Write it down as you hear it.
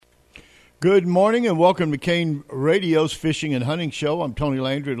Good morning and welcome to KANE Radio's Fishing and Hunting Show. I'm Tony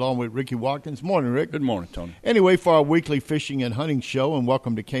Landry along with Ricky Watkins. Morning, Rick. Good morning, Tony. Anyway, for our weekly Fishing and Hunting Show, and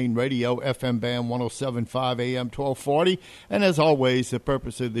welcome to KANE Radio, FM band 107.5 AM 1240. And as always, the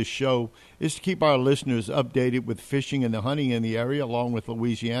purpose of this show is to keep our listeners updated with fishing and the hunting in the area, along with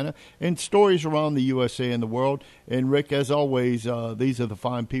Louisiana, and stories around the USA and the world. And, Rick, as always, these are the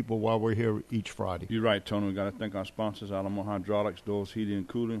fine people while we're here each Friday. You're right, Tony. We've got to thank our sponsors, Alamo Hydraulics, Doors Heating and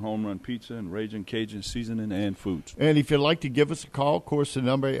Cooling, Home Run Pizza, and Raging Cajun Seasoning and Foods. And if you'd like to give us a call, of course,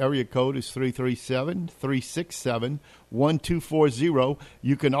 the area code is 337-367-1240.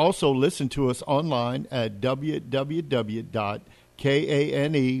 You can also listen to us online at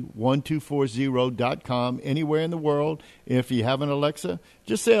www.KANE1240.com anywhere in the world. If you have an Alexa,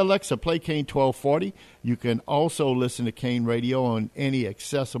 just say, Alexa, play KANE 1240. You can also listen to KANE Radio on any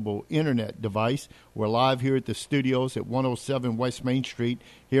accessible Internet device. We're live here at the studios at 107 West Main Street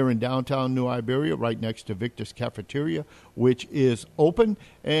here in downtown New Iberia, right next to Victor's Cafeteria, which is open.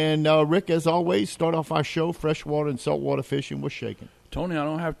 And, Rick, as always, start off our show, freshwater and saltwater fishing. We're shaking. Tony, I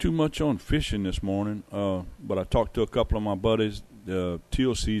don't have too much on fishing this morning, but I talked to a couple of my buddies, the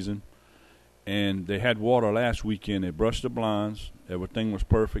teal season, and they had water last weekend. They brushed the blinds. Everything was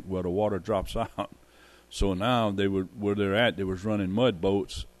perfect. Well, the water drops out. So now they were where they're at. They was running mud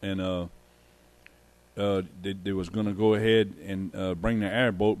boats, and they was going to go ahead and bring the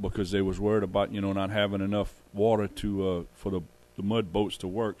airboat because they was worried about not having enough water to for the mud boats to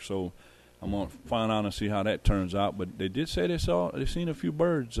work. So I'm going to find out and see how that turns out. But they did say they seen a few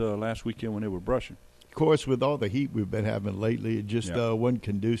birds last weekend when they were brushing. Of course, with all the heat we've been having lately, it just wasn't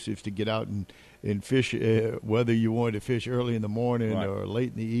conducive to get out and fish, whether you wanted to fish early in the morning or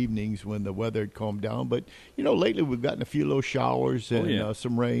late in the evenings when the weather had calmed down. But, lately we've gotten a few little showers and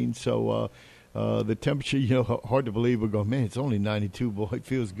some rain. So the temperature, hard to believe. We're going, man, it's only 92. Boy, it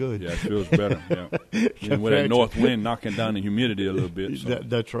feels good. Yeah, it feels better. Yeah. With that north wind knocking down the humidity a little bit. So.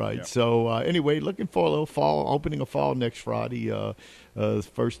 That's right. Yeah. So, anyway, looking for a little fall, opening of fall next Friday.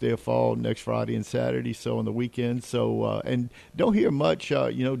 First day of fall next Friday and Saturday, so on the weekend. So, and don't hear much,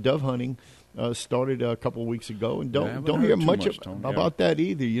 dove hunting started a couple of weeks ago, and don't hear much about that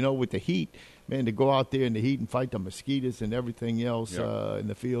either, with the heat. Man, to go out there in the heat and fight the mosquitoes and everything else in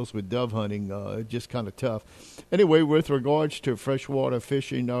the fields with dove hunting, just kind of tough. Anyway, with regards to freshwater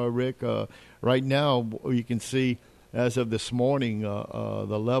fishing, Rick, right now you can see as of this morning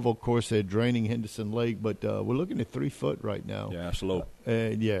the level, of course, they're draining Henderson Lake, but we're looking at 3 foot right now. Yeah, that's low.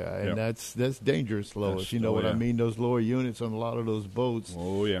 And that's dangerous low. If you know what I mean, those lower units on a lot of those boats.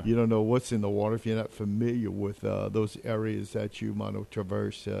 Oh, yeah. You don't know what's in the water if you're not familiar with those areas that you might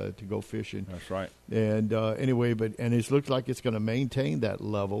traverse to go fishing. That's right. And anyway, and it looks like it's going to maintain that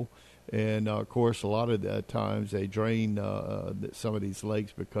level. And, of course, a lot of the times they drain some of these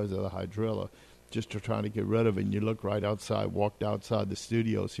lakes because of the hydrilla, just to try to get rid of it. And you look right outside, walked outside the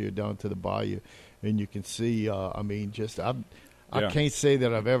studios here down to the bayou, and you can see, I can't say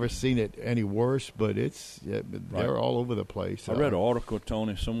that I've ever seen it any worse, but they're all over the place. I read an article,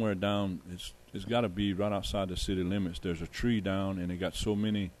 Tony, somewhere down, it's got to be right outside the city limits. There's a tree down, and they got so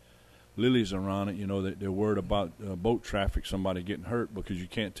many lilies around it, that they're worried about boat traffic, somebody getting hurt because you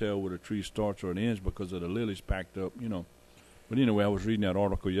can't tell where the tree starts or it ends because of the lilies packed up, But anyway, I was reading that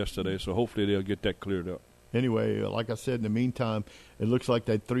article yesterday, so hopefully they'll get that cleared up. Anyway, like I said, in the meantime, it looks like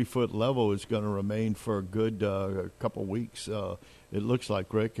that 3 foot level is going to remain for a good couple weeks. It looks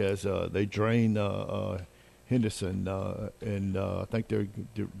like, Rick, as they drain Henderson, and I think they're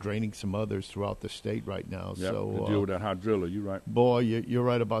draining some others throughout the state right now. Yep, so to deal with that hydrilla, you're right. Boy, you're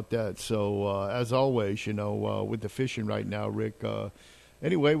right about that. So as always, with the fishing right now, Rick.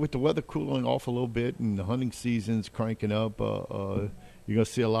 Anyway, with the weather cooling off a little bit and the hunting season's cranking up, you're going to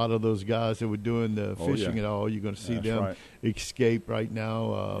see a lot of those guys that were doing the fishing and all. You're going to see them escape right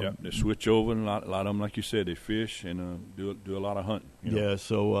now. They switch over, and a lot of them, like you said, they fish and do a lot of hunting. Yeah,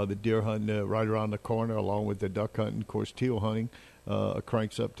 so the deer hunting right around the corner, along with the duck hunting, of course, teal hunting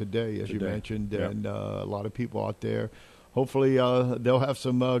cranks up today, as you mentioned, and a lot of people out there. Hopefully they'll have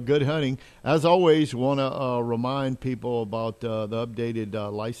some good hunting. As always, want to remind people about the updated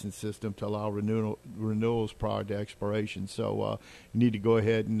license system to allow renewals prior to expiration. So you need to go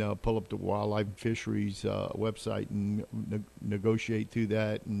ahead and pull up the Wildlife and Fisheries website and negotiate through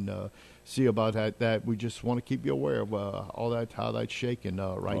that and see about that. We just want to keep you aware of all that, how that's shaking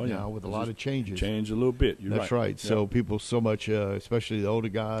now with a lot of changes. Change a little bit. That's right. So people so much, especially the older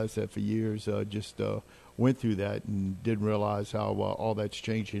guys that for years just went through that and didn't realize how all that's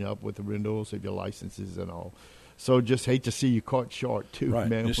changing up with the renewals of your licenses and all. So just hate to see you caught short too, right.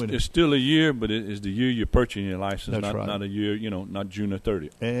 man. It's still a year, but it's the year you're purchasing your license, That's right. not a year, not June the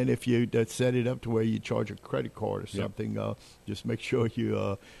 30th. And if you set it up to where you charge a credit card or something, just make sure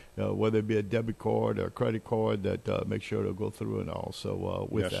you, whether it be a debit card or a credit card, that make sure it'll go through and all. So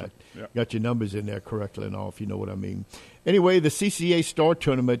with that, got your numbers in there correctly and all, if you know what I mean. Anyway, the CCA Star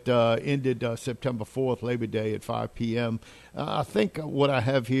Tournament ended September 4th, Labor Day at 5 p.m. I think what I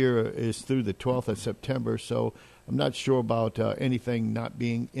have here is through the 12th of September, so I'm not sure about anything not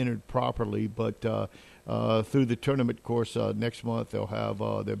being entered properly, but through the tournament course next month, they'll have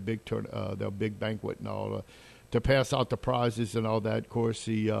their big banquet and all to pass out the prizes and all that. Of course,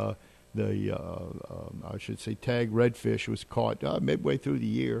 I should say tag redfish was caught midway through the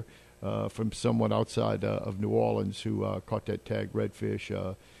year from someone outside of New Orleans who caught that tag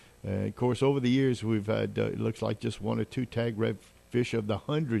redfish. And of course, over the years, we've had it looks like just one or two tag redfish of the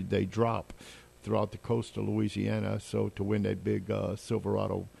 100 they drop throughout the coast of Louisiana, so to win that big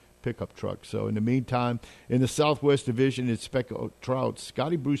Silverado pickup truck. So in the meantime, in the Southwest Division in speckled trout,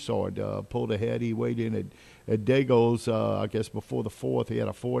 Scotty Broussard pulled ahead. He weighed in at Dago's, I guess before the 4th. He had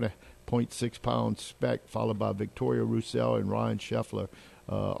a 4.6 pound speck, followed by Victoria Roussel and Ryan Scheffler,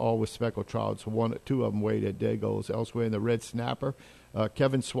 all with speckled trout. So two of them weighed at Dago's. Elsewhere in the red snapper,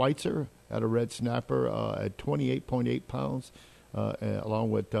 Kevin Schweitzer had a red snapper at 28.8 pounds.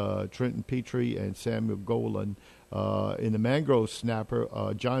 Along with Trenton Petrie and Samuel Golan. In the mangrove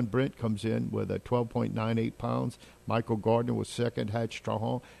snapper, John Brent comes in with a 12.98 pounds. Michael Gardner was second. Hatch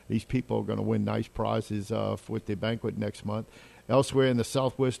Trahan. These people are going to win nice prizes with the banquet next month. Elsewhere in the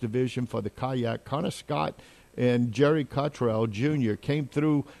Southwest Division for the kayak, Connor Scott and Jerry Cottrell Jr. came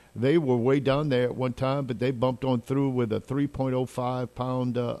through. They were way down there at one time, but they bumped on through with a 3.05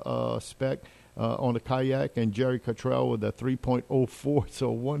 pound spec. On the kayak, and Jerry Cottrell with a 3.04,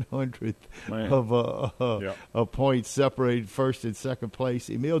 so 100th of a point separated first and second place.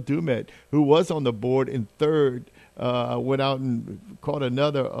 Emil Dumet, who was on the board in third, went out and caught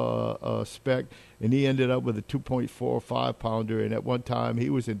another spec, and he ended up with a 2.45 pounder. And at one time he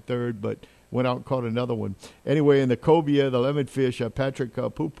was in third, but went out and caught another one. Anyway, in the cobia, the lemonfish, Patrick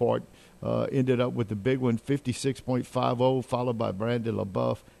Poupart ended up with the big one, 56.50, followed by Brandon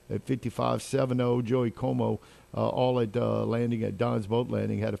LaBeouf at 55.70. Joey Como, all at landing at Don's Boat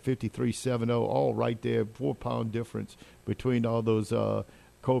Landing, had a 53.70, all right there, 4 pound difference between all those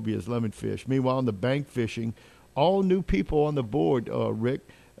cobias, lemonfish. Meanwhile, in the bank fishing, all new people on the board, Rick,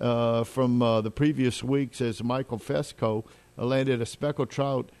 from the previous weeks, as Michael Fesco landed a speckled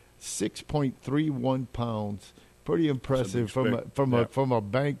trout, 6.31 pounds. Pretty impressive from a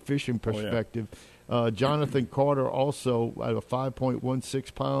bank fishing perspective. Jonathan Carter also at a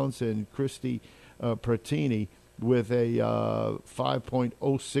 5.16 pounds, and Christy Pratini with a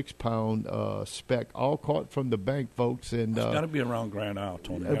 5.06 pound spec, all caught from the bank, folks. And it's got to be around Grand Isle,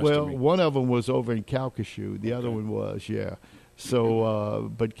 Tony. Well, one of them was over in Calcasieu. The other one was,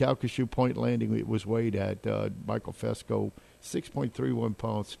 So, but Calcasieu Point Landing, it was weighed at Michael Fesco, 6.31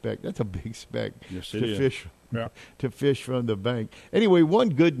 pound spec. That's a big spec to fish. To fish from the bank. Anyway, one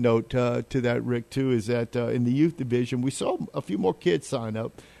good note to that, Rick, too, is that in the youth division, we saw a few more kids sign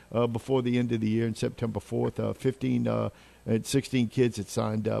up before the end of the year on September 4th. 15 and 16 kids had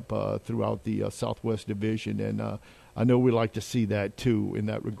signed up throughout the Southwest Division, and I know we like to see that, too, in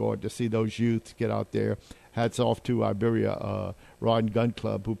that regard, to see those youths get out there. Hats off to Iberia Rod and Gun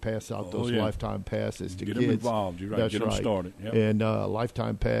Club, who pass out those lifetime passes to kids. Get them involved. You're right. That's Get them started. Yep. And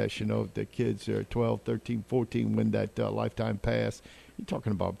lifetime pass, the kids are 12, 13, 14 win that lifetime pass. You're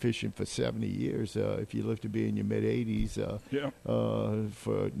talking about fishing for 70 years if you live to be in your mid-80s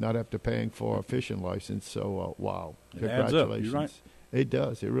for not after paying for a fishing license. So, wow. Congratulations. Adds up. You're right. It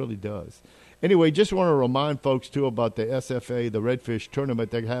does. It really does. Anyway, just want to remind folks, too, about the SFA, the Redfish Tournament.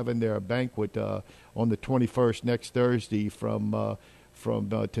 They're having their banquet on the 21st, next Thursday from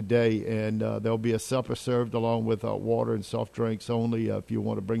today. And there'll be a supper served along with water and soft drinks only if you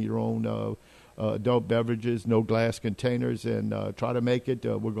want to bring your own adult beverages, no glass containers, and try to make it.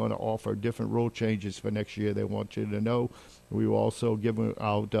 We're going to offer different rule changes for next year. They want you to know. We will also give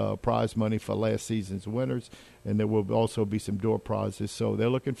out prize money for last season's winners, and there will also be some door prizes. So they're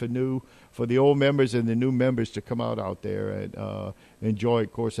looking for the old members and the new members to come out there and enjoy.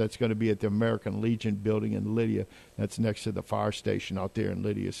 Of course, that's going to be at the American Legion building in Lydia. That's next to the fire station out there in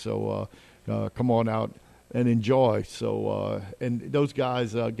Lydia. So come on out and enjoy. So and those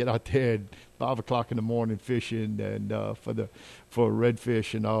guys get out there at 5 o'clock in the morning fishing and for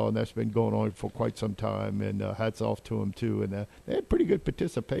redfish and all, and that's been going on for quite some time. And hats off to them too. And they had pretty good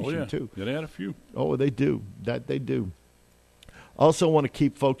participation too. Yeah, they had a few. Oh, they do. That they do. Also want to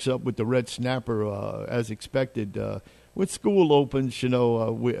keep folks up with the red snapper as expected. With school opens,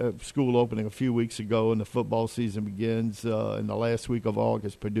 school opening a few weeks ago and the football season begins in the last week of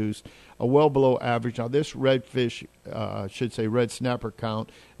August, produced a well below average. Now, this red snapper count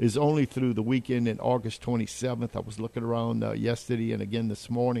is only through the weekend in August 27th. I was looking around yesterday and again this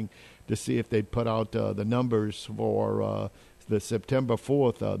morning to see if they'd put out the numbers for the September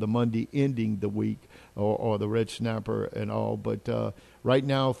 4th, the Monday ending the week, or the red snapper and all. But right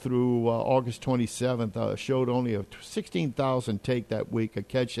now through August 27th, showed only a 16,000 take that week, a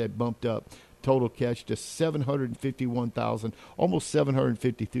catch that bumped up total catch to 751,000, almost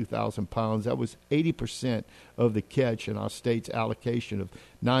 752,000 pounds. That was 80% of the catch in our state's allocation of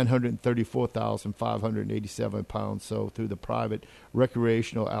 934,587 pounds. So through the private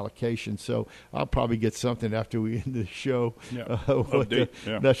recreational allocation. So I'll probably get something after we end the show. Yeah.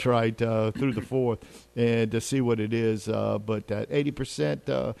 Update. That's right, through the 4th, and to see what it is. But at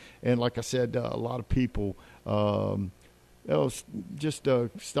 80%, and like I said, a lot of people just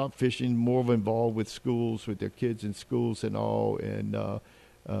stop fishing, more involved with schools, with their kids in schools and all. And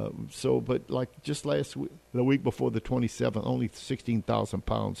but like just last week, the week before the 27th, only 16,000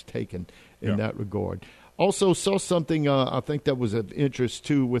 pounds taken in that regard. Also saw something I think that was of interest,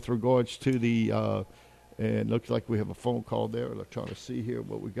 too, with regards to the and looks like we have a phone call there. I'm trying to see here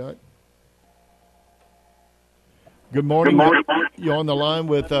what we got. Good morning. You're on the line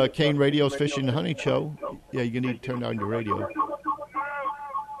with KANE Radio's Fishing and Hunting Show. Yeah, you need to turn down your radio.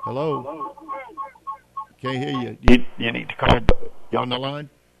 Hello? Can't hear you. You need to call. You on the line?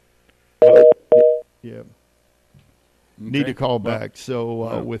 Yeah. Okay. Need to call back.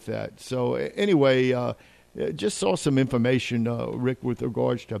 So with that. So anyway, just saw some information, Rick, with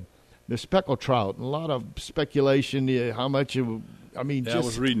regards to the speckled trout. A lot of speculation. How much it would. I mean, I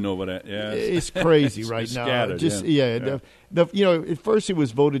was reading over that. Yeah, it's crazy right it's now. Scattered, At first it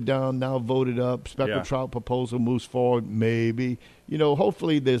was voted down, now voted up. Speckled trout proposal moves forward. Maybe,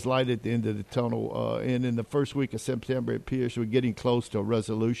 hopefully there's light at the end of the tunnel. And in the first week of September, it appears we're getting close to a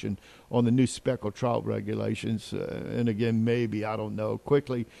resolution on the new speckled trout regulations. And again, maybe, I don't know.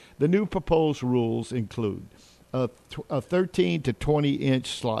 Quickly, the new proposed rules include a 13 to 20 inch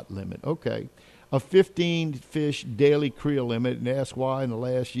slot limit. Okay. A 15-fish daily creel limit, and ask why in the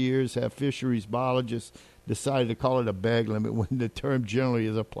last years have fisheries biologists decided to call it a bag limit when the term generally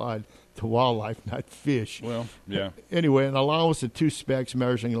is applied to wildlife, not fish. Well, yeah. Anyway, an allowance of 2 specks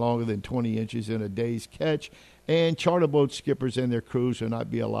measuring longer than 20 inches in a day's catch, and charter boat skippers and their crews will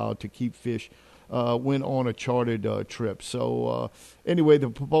not be allowed to keep fish when on a chartered trip. So anyway, the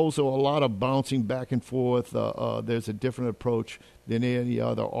proposal, a lot of bouncing back and forth. There's a different approach than any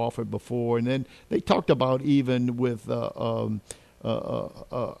other offered before. And then they talked about even with an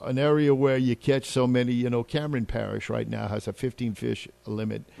area where you catch so many, Cameron Parish right now has a 15-fish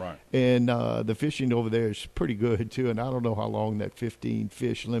limit. Right. And the fishing over there is pretty good, too. And I don't know how long that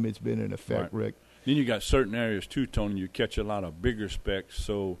 15-fish limit's been in effect, right. Rick. Then you got certain areas, too, Tony, you catch a lot of bigger specks.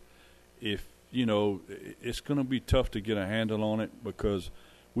 So if it's going to be tough to get a handle on it, because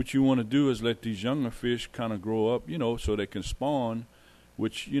what you want to do is let these younger fish kind of grow up, so they can spawn,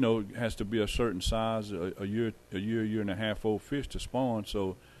 which, has to be a certain size, a year and a half old fish to spawn.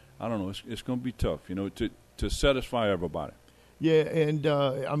 So, I don't know, it's going to be tough, to satisfy everybody. Yeah, and,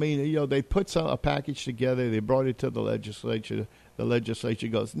 they put a package together. They brought it to the legislature. The legislature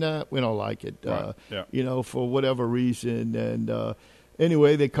goes, nah, we don't like it, right. For whatever reason. And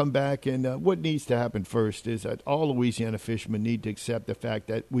anyway, they come back, and what needs to happen first is that all Louisiana fishermen need to accept the fact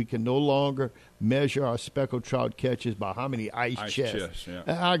that we can no longer measure our speckled trout catches by how many ice chests. Yeah.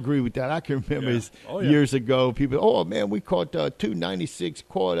 I agree with that. I can remember years ago, people, man, we caught 296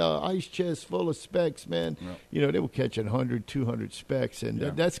 quart ice chests full of specks, man. Yeah. They were catching 100, 200 specks, and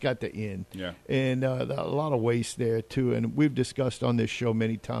that's got to end. Yeah. And a lot of waste there, too. And we've discussed on this show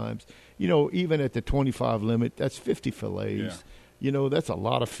many times, even at the 25 limit, that's 50 fillets. Yeah. That's a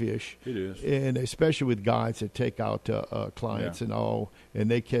lot of fish. It is. And especially with guides that take out clients and all, and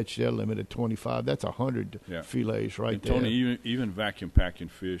they catch their limit at 25. That's 100 fillets right and there. Tony, even vacuum packing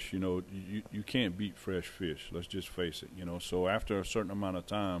fish, you can't beat fresh fish. Let's just face it, So after a certain amount of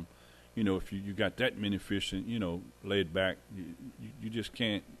time, if you got that many fish and, laid back, you just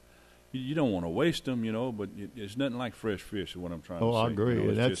can't. You don't want to waste them, but it's nothing like fresh fish is what I'm trying to say. Oh, I agree.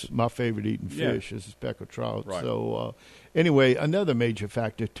 And that's my favorite eating fish is speckled trout. Right. So, anyway, another major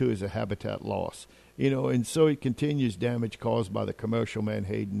factor, too, is a habitat loss. And so it continues damage caused by the commercial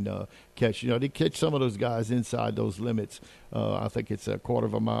menhaden catch. They catch some of those guys inside those limits. I think it's a quarter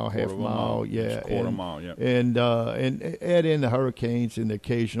of a mile, half a mile. Yeah. Quarter mile, yeah. And add in the hurricanes and the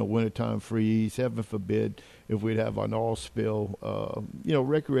occasional wintertime freeze, heaven forbid. if we'd have an oil spill.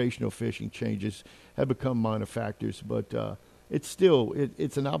 Recreational fishing changes have become minor factors, but it's still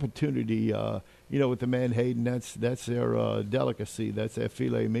it's an opportunity. With the Menhaden, that's their delicacy. That's their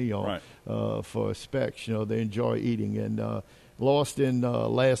filet mignon for specs. They enjoy eating. And lost in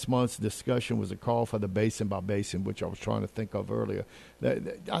last month's discussion was a call for the basin by basin, which I was trying to think of earlier.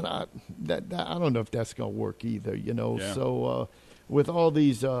 I don't know if that's going to work either. Yeah. So with all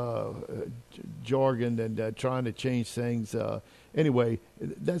these jargon and trying to change things. Anyway,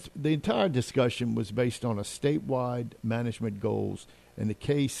 that's the entire discussion was based on a statewide management goals, and the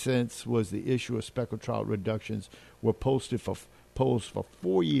case since was the issue of speckled trout reductions were posed for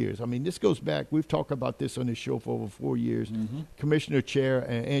 4 years. I mean, this goes back. We've talked about this on this show for over 4 years. Mm-hmm. Commissioner Chair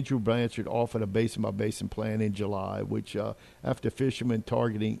Andrew Blanchard offered a basin-by-basin plan in July, which after fishermen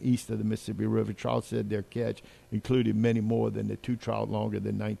targeting east of the Mississippi River, trout said their catch included many more than the 2 trout longer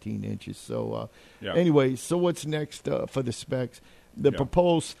than 19 inches. So anyway, so what's next for the specs? The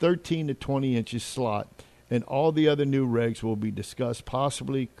proposed 13 to 20 inches slot and all the other new regs will be discussed,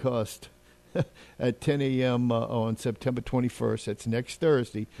 possibly cussed at 10 a.m. On September 21st. That's next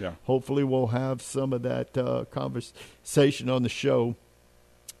Thursday. Yeah. Hopefully we'll have some of that conversation on the show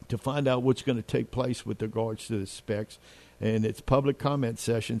to find out what's going to take place with regards to the specs. And it's public comment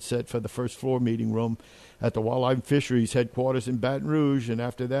session set for the first floor meeting room at the Wildlife and Fisheries headquarters in Baton Rouge. And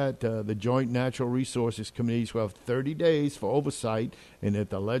after that, the Joint Natural Resources Committees will have 30 days for oversight. And if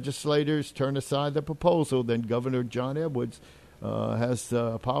the legislators turn aside the proposal, then Governor John Edwards has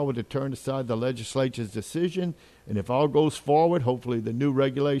the power to turn aside the legislature's decision. And if all goes forward, hopefully the new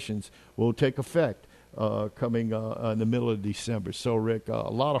regulations will take effect coming in the middle of December. So, Rick,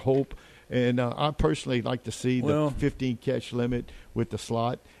 a lot of hope. And I personally like to see the 15 catch limit with the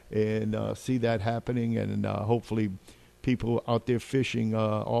slot and see that happening. And hopefully people out there fishing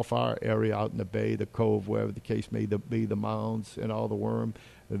off our area out in the bay, the cove, wherever the case may be, the mounds and all the worm,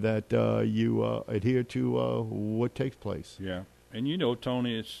 that you adhere to what takes place. Yeah. And,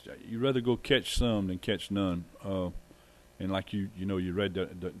 Tony, it's you rather go catch some than catch none. And like you read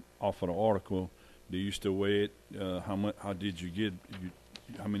the off of the article, they used to weigh it. How did you get?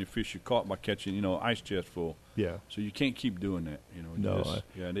 How many fish you caught by catching, ice chest full. Yeah. So you can't keep doing that,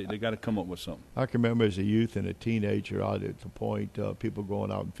 They got to come up with something. I can remember as a youth and a teenager out at the point, people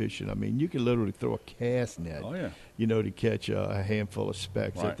going out and fishing. I mean, you can literally throw a cast net, to catch a handful of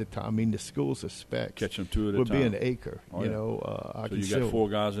specks at the time. I mean, the schools of specks. Catch them 2 at a time. Would be an acre, So you got 4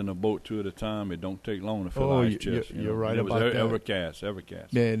 guys in a boat 2 at a time. It don't take long to fill an ice chest. You're right about that. Ever cast.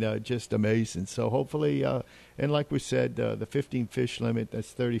 And just amazing. So hopefully, and like we said, the 15 fish limit,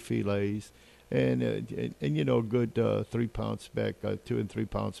 that's 30 fillets. And a good 3-pound speck, 2 and 3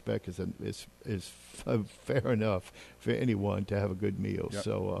 pound speck is fair enough for anyone to have a good meal. Yep.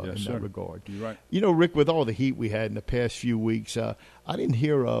 So yes, in sir. that regard, you're right. Rick, with all the heat we had in the past few weeks, I didn't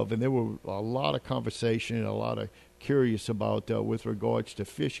hear of, and there were a lot of conversation and a lot of curious about with regards to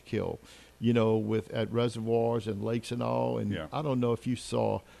fish kill, at reservoirs and lakes and all. And I don't know if you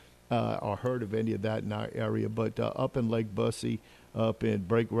saw or heard of any of that in our area, but up in Lake Bussey, up in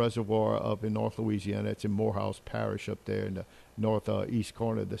Brake Reservoir, up in North Louisiana. It's in Morehouse Parish up there in the northeast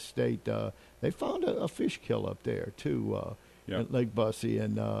corner of the state. They found a fish kill up there, too, at Lake Bussey.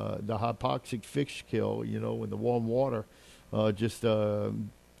 And the hypoxic fish kill, when the warm water just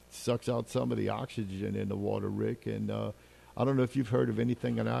sucks out some of the oxygen in the water, Rick. And I don't know if you've heard of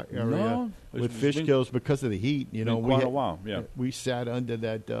anything in our area with fish kills because of the heat. Quite a while, we sat under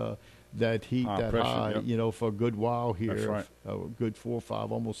that heat, that pressure, high, for a good while here. That's right. A good 4 or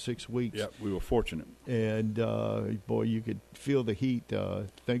 5, almost 6 weeks. Yeah, we were fortunate. And, boy, you could feel the heat.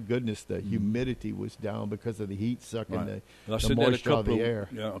 Thank goodness the humidity was down because of the heat sucking the moisture out of the air.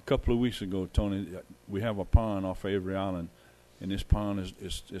 Yeah, a couple of weeks ago, Tony, we have a pond off Avery Island, and this pond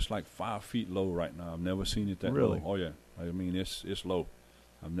it's like 5 feet low right now. I've never seen it that low. Oh, yeah. I mean, it's low.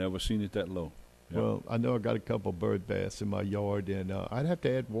 I've never seen it that low. Yep. Well, I know I got a couple bird baths in my yard, and I'd have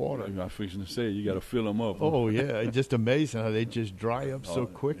to add water. I was fixing to say, you got to fill them up. Oh, yeah. It's just amazing how they just dry up so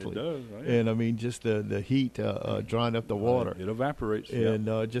quickly. It does, right? And, I mean, just the heat drying up the water. It evaporates.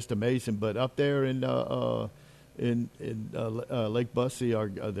 And just amazing. But up there in Lake Bussey, or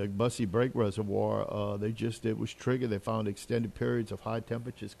the Bussey Brake Reservoir, it was triggered. They found extended periods of high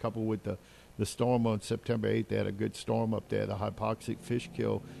temperatures coupled with the storm on September 8th. They had a good storm up there. The hypoxic fish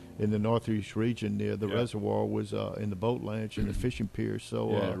kill in the northeast region near the reservoir was in the boat launch and the fishing pier.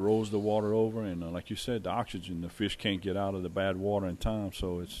 So it rolls the water over, and like you said, the oxygen, the fish can't get out of the bad water in time,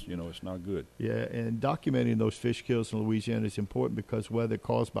 so it's it's not good. Yeah, and documenting those fish kills in Louisiana is important because whether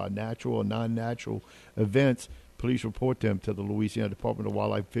caused by natural or non-natural events, please report them to the Louisiana Department of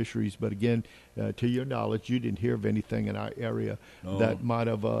Wildlife and Fisheries. But again, to your knowledge, you didn't hear of anything in our area that might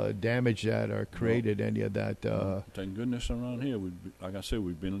have damaged that or created any of that. Thank goodness around here, like I said,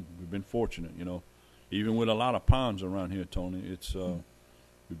 we've been fortunate. Even with a lot of ponds around here, Tony, it's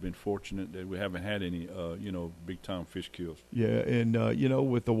we've been fortunate that we haven't had any big time fish kills. Yeah, and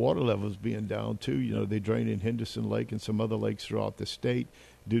with the water levels being down too, they drain in Henderson Lake and some other lakes throughout the state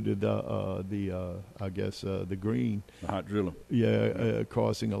due to the green. The hot driller. Yeah,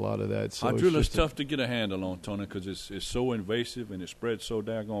 causing a lot of that. So hot driller is tough to get a handle on, Tony, because it's so invasive and it spreads so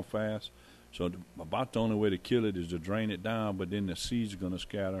daggone fast. So about the only way to kill it is to drain it down, but then the seeds are going to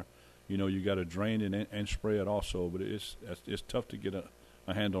scatter. You got to drain it and spray it also, but it's tough to get a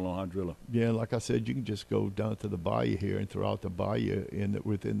handle on hot driller. Yeah, like I said, you can just go down to the bayou here and throughout the bayou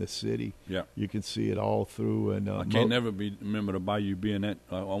within the city. Yeah, you can see it all through. And I can't never remember the bayou being that.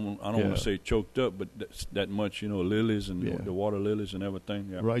 I don't want to say choked up, but that much. Lilies and the water lilies and everything.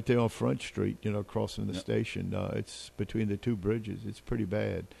 Yeah. Right there on Front Street, crossing the station. It's between the two bridges. It's pretty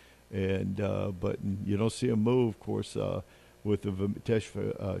bad, and but you don't see them move, of course. With the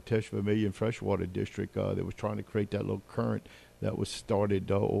Tesh Vermilion Freshwater District that was trying to create that little current that was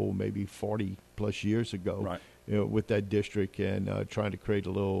started maybe 40 plus years ago, right. With that district and trying to create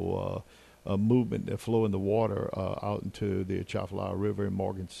a little movement that flow in the water out into the Atchafalaya River in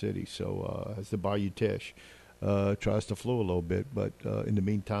Morgan City. So as the Bayou Tesh tries to flow a little bit, but in the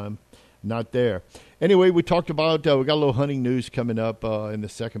meantime, not there. Anyway, we talked about, we got a little hunting news coming up in the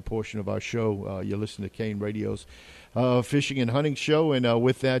second portion of our show. You're listening to KANE Radio's Fishing and Hunting Show. And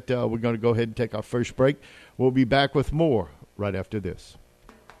with that, we're going to go ahead and take our first break. We'll be back with more right after this.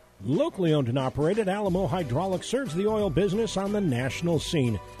 Locally owned and operated, Alamo Hydraulics serves the oil business on the national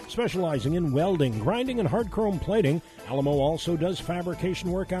scene. Specializing in welding, grinding, and hard chrome plating, Alamo also does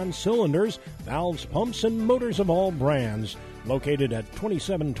fabrication work on cylinders, valves, pumps, and motors of all brands. Located at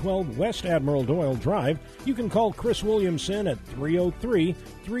 2712 West Admiral Doyle Drive, you can call Chris Williamson at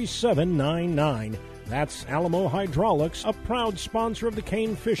 303-3799. That's Alamo Hydraulics, a proud sponsor of the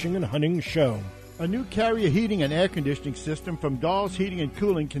KANE Fishing and Hunting Show. A new Carrier heating and air conditioning system from Dawes Heating and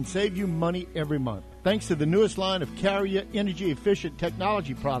Cooling can save you money every month. Thanks to the newest line of Carrier energy-efficient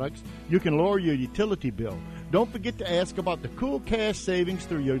technology products, you can lower your utility bill. Don't forget to ask about the cool cash savings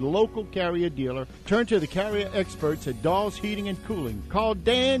through your local Carrier dealer. Turn to the Carrier experts at Dawes Heating and Cooling. Call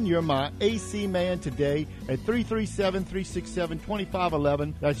Dan, you're my AC man, today at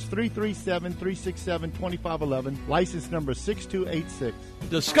 337-367-2511. That's 337-367-2511. License number 6286.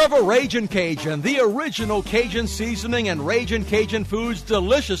 Discover Ragin' Cajun, the original Cajun seasoning and Ragin' Cajun Foods'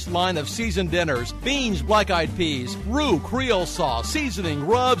 delicious line of seasoned dinners. Beans, black-eyed peas, roux, Creole sauce, seasoning,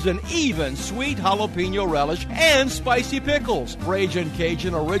 rubs, and even sweet jalapeno relish and spicy pickles. Ragin'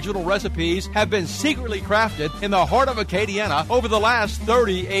 Cajun original recipes have been secretly crafted in the heart of Acadiana over the last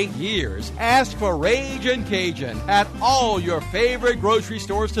 38 years. Ask for Ragin' Cajun at all your favorite grocery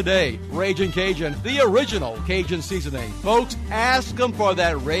stores today. Ragin' Cajun, the original Cajun seasoning. Folks, ask them for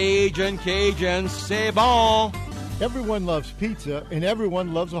that Ragin' Cajun. C'est bon. Everyone loves pizza, and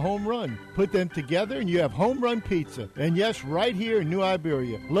everyone loves a home run. Put them together, and you have home run pizza. And yes, right here in New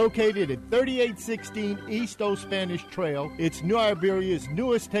Iberia, located at 3816 East Old Spanish Trail, it's New Iberia's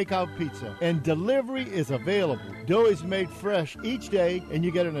newest takeout pizza, and delivery is available. Dough is made fresh each day, and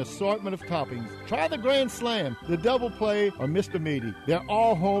you get an assortment of toppings. Try the Grand Slam, the Double Play, or Mr. Meaty. They're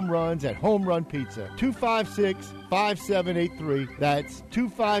all home runs at Home Run Pizza. 256-5783. That's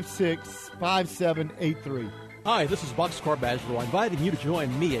 256-5783. Hi, this is Boxcar Badgerow, inviting you to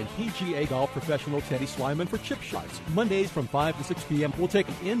join me and PGA golf professional Teddy Slyman for Chip Shots. Mondays from 5 to 6 p.m., we'll take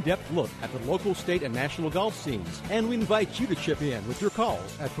an in-depth look at the local, state, and national golf scenes. And we invite you to chip in with your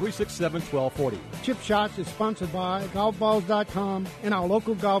calls at 367-1240. Chip Shots is sponsored by GolfBalls.com and our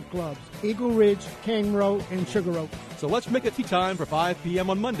local golf clubs, Eagle Ridge, Cane Row, and Sugar Oak. So let's make it tea time for 5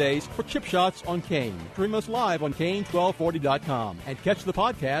 p.m. on Mondays for Chip Shots on KANE. Stream us live on KANE1240.com and catch the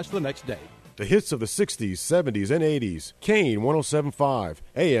podcast the next day. The hits of the 60s, 70s, and 80s. KANE 107.5,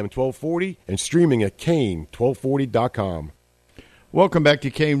 AM 1240, and streaming at KANE1240.com. Welcome back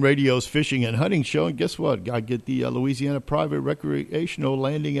to KANE Radio's Fishing and Hunting Show. And guess what? I get the Louisiana Private Recreational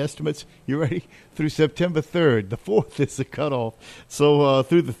Landing estimates. You ready? Through September 3rd. The 4th is the cutoff. So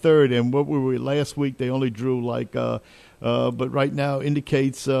through the 3rd. And what we were last week, they only drew like but right now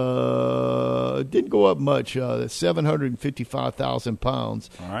indicates didn't go up much. 755,000 pounds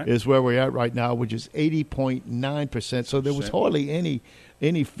is where we're at right now, which is 80.9%. So there was hardly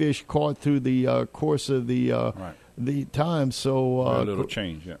any fish caught through the course of the time. So very little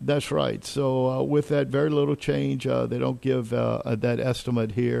change. Yeah. That's right. So with that very little change, they don't give that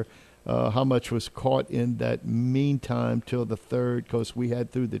estimate here. how much was caught in that meantime till the 3rd, because we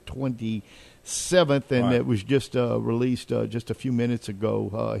had through the 27th, and it was just released just a few minutes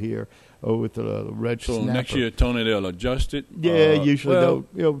ago here with the red so snapper. Next year, Tony, they'll adjust it? Yeah, usually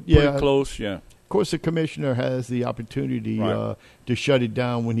they'll. Pretty close, yeah. Of course, the commissioner has the opportunity to shut it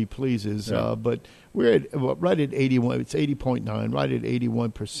down when he pleases, but we're right at 81. It's 80.9, right at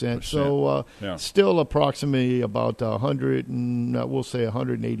 81%. So still approximately about 100 and we'll say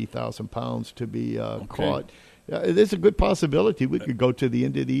 180,000 pounds to be caught. There's a good possibility we could go to the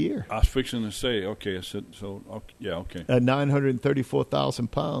end of the year. I was fixing to say, okay. At 934,000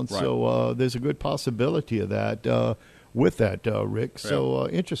 pounds. Right. So there's a good possibility of that. With that, Rick. So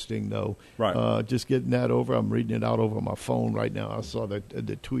interesting, though. Right. Just getting that over. I'm reading it out over my phone right now. I saw the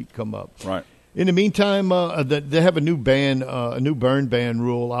tweet come up. Right. In the meantime, they have a new ban, a new burn ban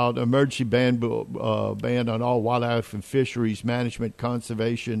rule out, emergency ban on all wildlife and fisheries management,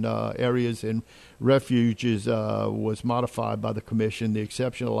 conservation areas and refuges was modified by the commission. The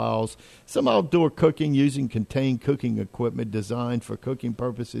exception allows some outdoor cooking using contained cooking equipment designed for cooking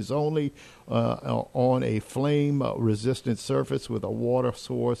purposes only on a flame-resistant surface with a water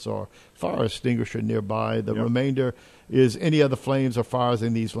source or fire extinguisher nearby. The remainder is any other flames or fires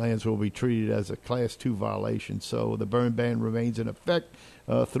in these lands will be treated as a Class 2 violation. So the burn ban remains in effect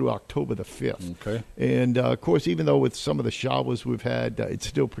through October the 5th. Okay. And, of course, even though with some of the showers we've had, it's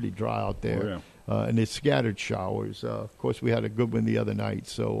still pretty dry out there. And it's scattered showers. Of course, we had a good one the other night.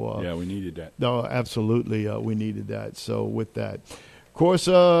 So we needed that. No, absolutely, we needed that. So with that. Of course,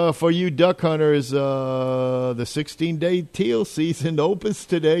 for you duck hunters, the 16-day teal season opens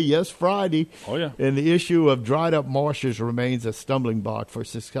today. Yes, Friday. Oh, yeah. And the issue of dried up marshes remains a stumbling block for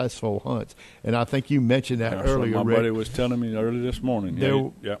successful hunts. And I think you mentioned that earlier, my Rick. buddy was telling me early this morning.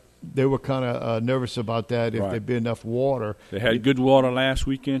 They were kind of nervous about that if there'd be enough water. They had good water last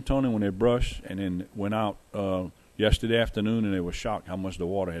weekend, Tony, when they brushed, and then went out yesterday afternoon, and they were shocked how much the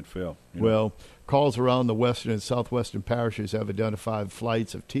water had fell. Well, calls around the western and southwestern parishes have identified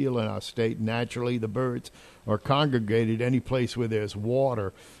flights of teal in our state. Naturally, the birds are congregated any place where there's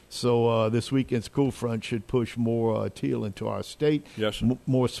water. So this weekend's cool front should push more teal into our state. Yes.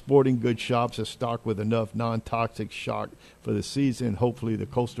 More sporting goods shops are stocked with enough non-toxic stock for the season. Hopefully the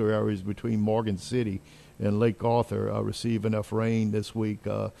coastal areas between Morgan City and Lake Arthur receive enough rain this week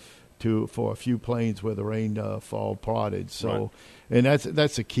for a few plains where the rainfall prodded. So, and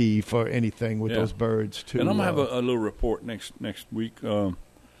that's the key for anything with those birds too. And I'm gonna have a little report next week where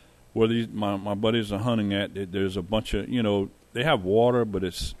my buddies are hunting at. There's a bunch of they have water, but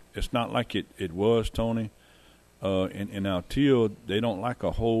it's not like it was, Tony. And now teal, they don't like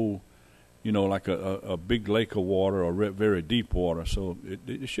a whole, like a big lake of water or very deep water. So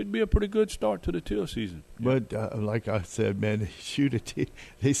it should be a pretty good start to the teal season. But like I said, man, they shoot a teal.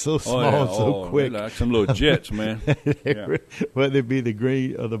 They're so small and so quick. Like some little jets, man. Whether it be the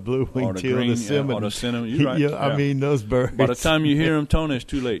green or the blue-winged teal, or the cinnamon. Or the cinnamon. You're right. I mean, those birds. By the time you hear them, Tony, it's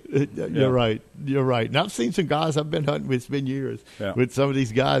too late. You're right. You're right. And I've seen some guys I've been hunting with. It's been years. With some of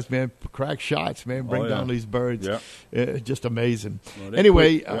these guys, man, crack shots, man, bring down these birds. Just amazing. Well,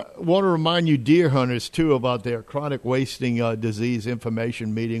 anyway, I want to remind you, deer hunters, too, about their chronic wasting disease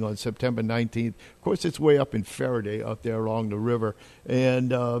information meeting on September 19th. Of course, it's way up in Faraday, up there along the river. And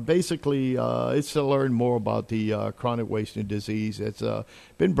basically, it's to learn more about the chronic wasting disease. It's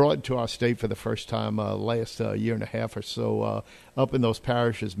been brought into our state for the first time last year and a half or so up in those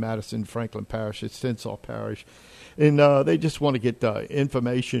parishes, Madison, Franklin Parish, Stensall Parish. And they just want to get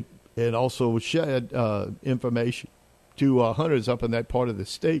information and also shed information to hunters up in that part of the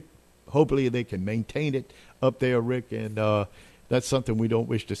state. Hopefully they can maintain it up there, Rick, and that's something we don't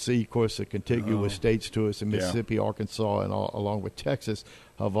wish to see. Of course, the contiguous states to us in Mississippi, Arkansas, and along with Texas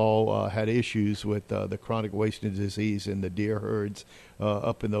have all had issues with the chronic wasting disease in the deer herds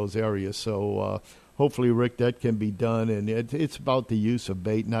up in those areas. So hopefully, Rick, that can be done. And it's about the use of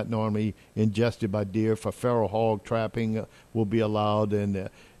bait not normally ingested by deer. For feral hog trapping will be allowed, and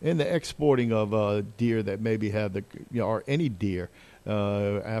the exporting of deer that maybe have or any deer.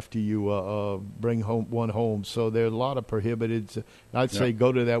 After you bring one home. So there are a lot of prohibited. I'd say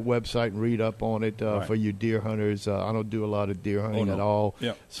go to that website and read up on it for you deer hunters. I don't do a lot of deer hunting at all.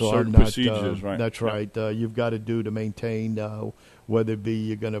 So certain I'm not, procedures, right. That's right. You've got to do to maintain, whether it be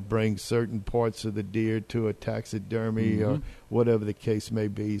you're going to bring certain parts of the deer to a taxidermy or whatever the case may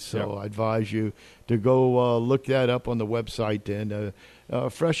be. So I advise you to go look that up on the website and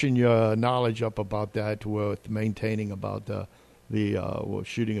freshen your knowledge up about that with maintaining about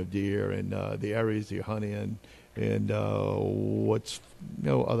shooting of deer and the areas you hunt in, and what's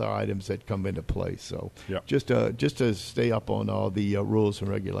other items that come into play. So just to stay up on all the rules and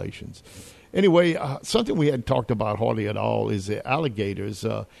regulations. Anyway, something we hadn't talked about hardly at all is the alligators.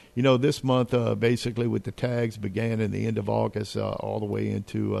 This month, basically with the tags, began in the end of August all the way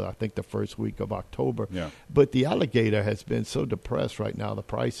into, I think, the first week of October. Yeah. But the alligator has been so depressed right now, the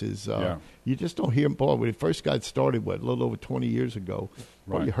prices. You just don't hear, boy, when it first got started, a little over 20 years ago,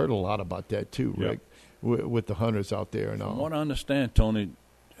 well, you heard a lot about that too, Rick, with the hunters out there and all. From what I understand, Tony,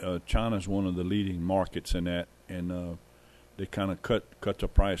 China's one of the leading markets in that, and they kind of cut the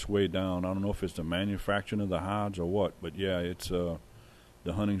price way down. I don't know if it's the manufacturing of the hides or what, but it's the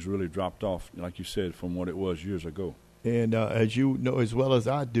hunting's really dropped off, like you said, from what it was years ago. And as you know as well as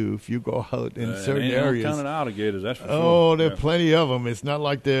I do, if you go out in certain areas, counting alligators, that's for sure. Oh, there are plenty of them. It's not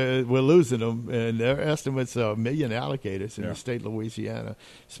like we're losing them. And their estimates are 1 million alligators in the state of Louisiana,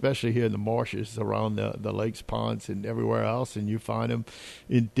 especially here in the marshes around the lakes, ponds, and everywhere else. And you find them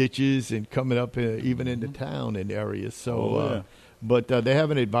in ditches and coming up even into town in areas. So, but they have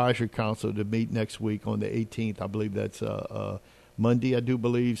an advisory council to meet next week on the 18th. I believe that's Monday, I do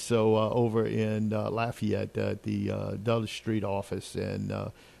believe, so over in Lafayette at the Dulles Street office, and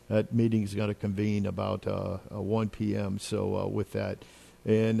that meeting is going to convene about 1 p.m., so with that.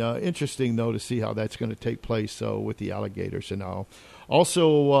 And interesting, though, to see how that's going to take place with the alligators and all.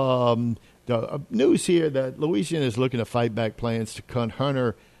 Also, the news here that Louisiana is looking to fight back plans to cut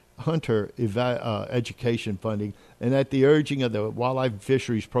hunter education funding, and at the urging of the Wildlife and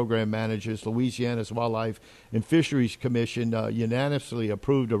Fisheries Program Managers, Louisiana's Wildlife and Fisheries Commission unanimously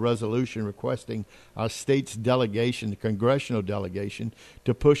approved a resolution requesting our state's delegation, the congressional delegation,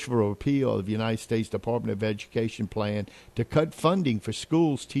 to push for a repeal of the United States Department of Education plan to cut funding for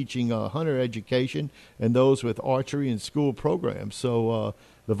schools teaching hunter education and those with archery and school programs. So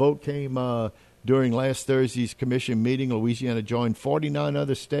the vote came during last Thursday's commission meeting. Louisiana joined 49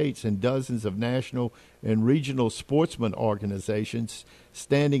 other states and dozens of national and regional sportsman organizations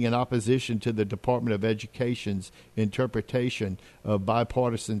standing in opposition to the Department of Education's interpretation of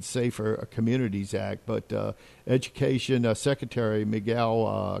Bipartisan Safer Communities Act. But Education Secretary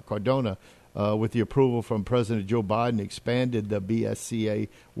Miguel Cardona, with the approval from President Joe Biden, expanded the BSCA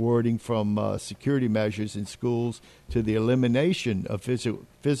wording from security measures in schools to the elimination of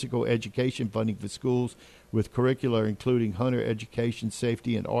physical education funding for schools with curricula including hunter education,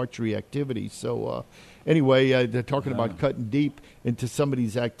 safety, and archery activities. So anyway, they're talking about cutting deep into some of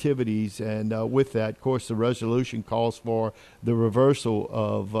these activities, and with that, of course, the resolution calls for the reversal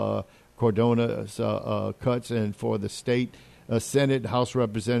of Cardona's cuts, and for the state Senate, House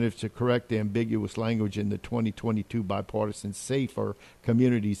Representatives to correct the ambiguous language in the 2022 Bipartisan Safer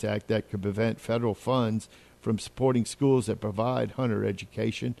Communities Act that could prevent federal funds from supporting schools that provide hunter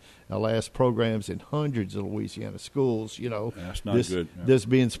education. Last programs in hundreds of Louisiana schools. That's not good. Yeah. This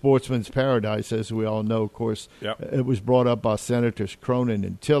being sportsman's paradise, as we all know, of course. It was brought up by Senators Cronin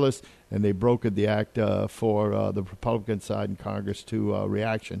and Tillis, and they brokered the act for the Republican side in Congress to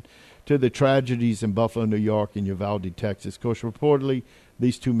reaction to the tragedies in Buffalo, New York, and Uvalde, Texas. Of course, reportedly,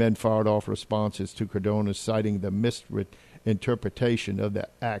 these two men fired off responses to Cardona, citing the misinterpretation of the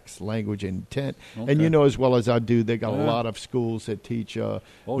Act's language and intent. Okay. And as well as I do, they got a lot of schools that teach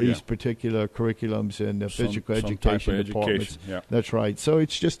these particular curriculums and physical education departments. That's right. So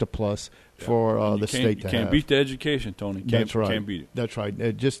it's just a plus for the state to have. You can't beat the education, Tony. That's right. Can't beat it. That's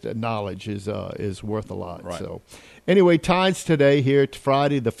right. Just knowledge is worth a lot. Right. So anyway, times today here,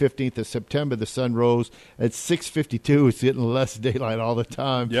 Friday the 15th of September, the sun rose at 6:52. It's getting less daylight all the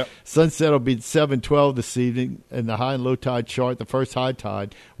time. Sunset will be at 7:12 this evening, and the high and low tide chart, the first high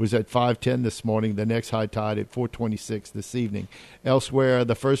tide was at 5:10 this morning, the next high tide at 4:26 this evening. Elsewhere,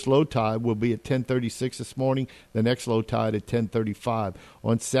 the first low tide will be at 10:36 this morning, the next low tide at 10:35.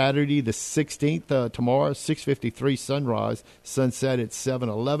 On Saturday, the 16th, tomorrow, 6:53 sunrise, sunset at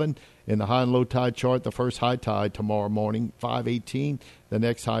 7:11. In the high and low tide chart, the first high tide tomorrow morning, 5:18. The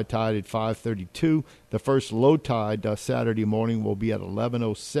next high tide at 5:32. The first low tide Saturday morning will be at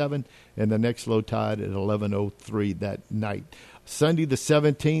 11:07, and the next low tide at 11:03 that night. Sunday the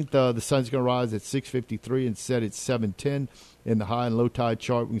 17th, the sun's going to rise at 6:53 and set at 7:10. In the high and low tide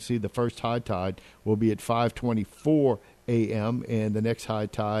chart, we can see the first high tide will be at 5:24 a.m. and the next high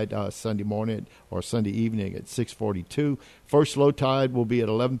tide Sunday morning or Sunday evening at 6:42. First low tide will be at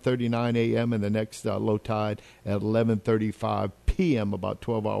 11:39 a.m. and the next low tide at 11:35 p.m., about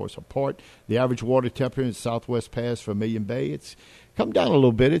 12 hours apart. The average water temperature in Southwest Pass for Million Bay, it's come down a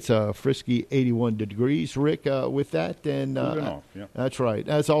little bit. It's a frisky 81 degrees, Rick, with that. And that's right.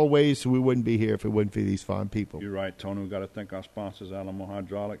 As always, we wouldn't be here if it wasn't for these fine people. You're right, Tony. We've got to thank our sponsors, Alamo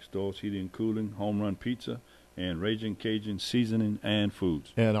Hydraulics, Doors Heating and Cooling, Home Run Pizza, and Raging Cajun Seasoning and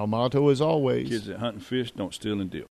Foods. And our motto, as always, kids that hunt and fish don't steal and deal.